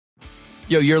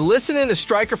Yo, you're listening to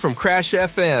Stryker from Crash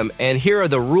FM, and here are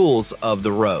the rules of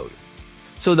the road.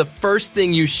 So the first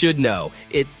thing you should know,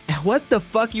 what the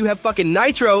fuck, you have fucking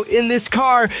nitro in this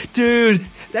car? Dude,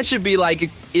 that should be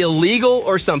like illegal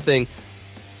or something.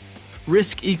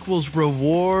 Risk equals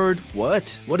reward.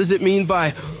 What? What does it mean by,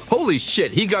 holy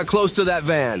shit, he got close to that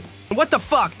van? What the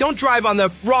fuck? Don't drive on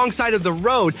the wrong side of the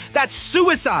road. That's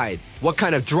suicide. What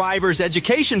kind of driver's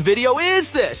education video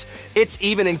is this? It's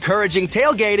even encouraging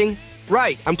tailgating.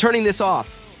 Right, I'm turning this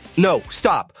off. No,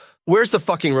 stop. Where's the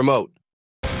fucking remote?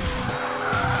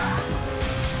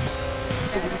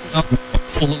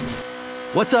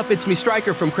 What's up? It's me,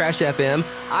 Stryker from Crash FM.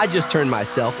 I just turned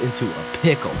myself into a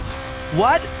pickle.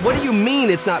 What? What do you mean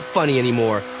it's not funny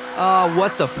anymore?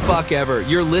 What the fuck ever.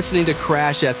 You're listening to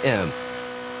Crash FM.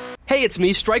 Hey, it's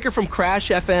me, Stryker from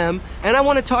Crash FM, and I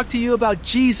want to talk to you about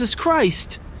Jesus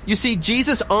Christ. You see,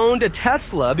 Jesus owned a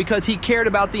Tesla because he cared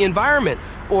about the environment,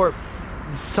 or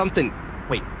something.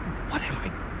 Wait, what am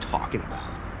I talking about?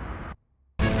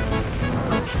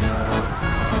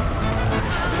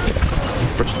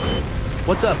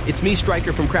 What's up? It's me,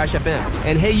 Stryker from Crash FM.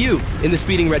 And hey, you, in the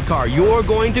speeding red car, you're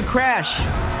going to crash.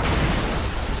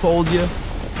 Told you.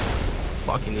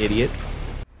 Fucking idiot.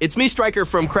 It's me, Stryker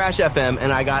from Crash FM,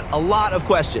 and I got a lot of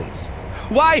questions.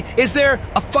 Why is there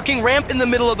a fucking ramp in the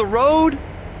middle of the road?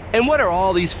 And what are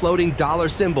all these floating dollar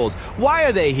symbols? Why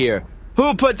are they here?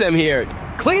 Who put them here?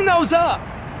 Clean those up,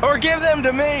 or give them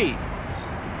to me.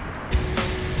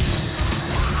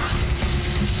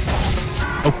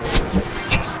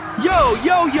 Yo,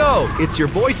 yo, yo! It's your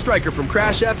boy Stryker from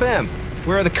Crash FM.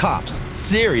 Where are the cops?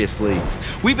 Seriously.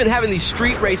 We've been having these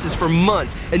street races for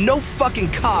months, and no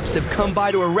fucking cops have come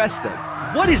by to arrest them.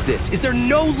 What is this? Is there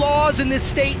no laws in this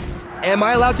state? Am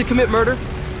I allowed to commit murder?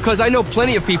 Because I know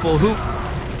plenty of people who...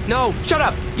 No, shut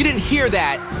up! You didn't hear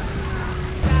that!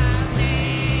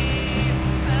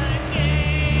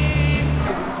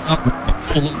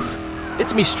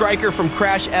 It's me, Stryker from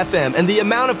Crash FM, and the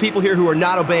amount of people here who are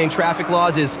not obeying traffic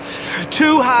laws is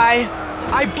too high.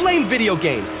 I blame video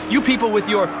games. You people with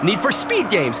your Need for Speed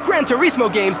games, Gran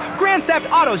Turismo games, Grand Theft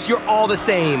Autos, you're all the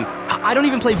same. I don't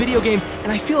even play video games,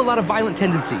 and I feel a lot of violent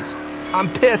tendencies.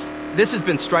 I'm pissed. This has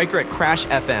been Stryker at Crash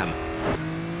FM.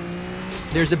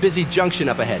 There's a busy junction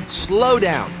up ahead. Slow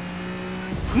down.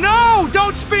 No!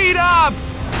 Don't speed up!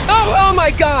 Oh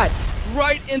my God!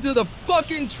 Right into the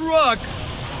fucking truck!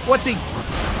 What's he...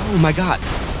 Oh my God.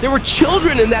 There were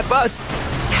children in that bus.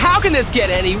 How can this get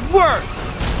any worse?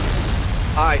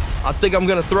 I think I'm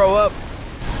gonna throw up.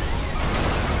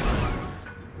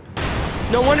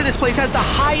 No wonder this place has the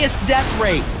highest death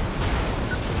rate.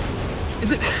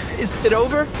 Is it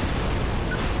over?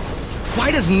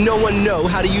 Why does no one know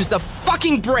how to use the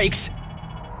fucking brakes?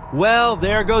 Well,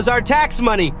 there goes our tax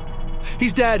money.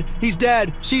 He's dead. He's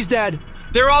dead. She's dead.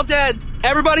 They're all dead.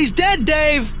 Everybody's dead,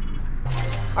 Dave.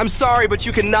 I'm sorry, but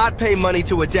you cannot pay money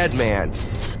to a dead man.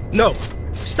 No,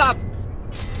 stop.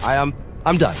 I'm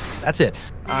done. That's it.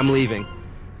 I'm leaving.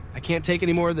 I can't take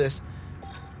any more of this.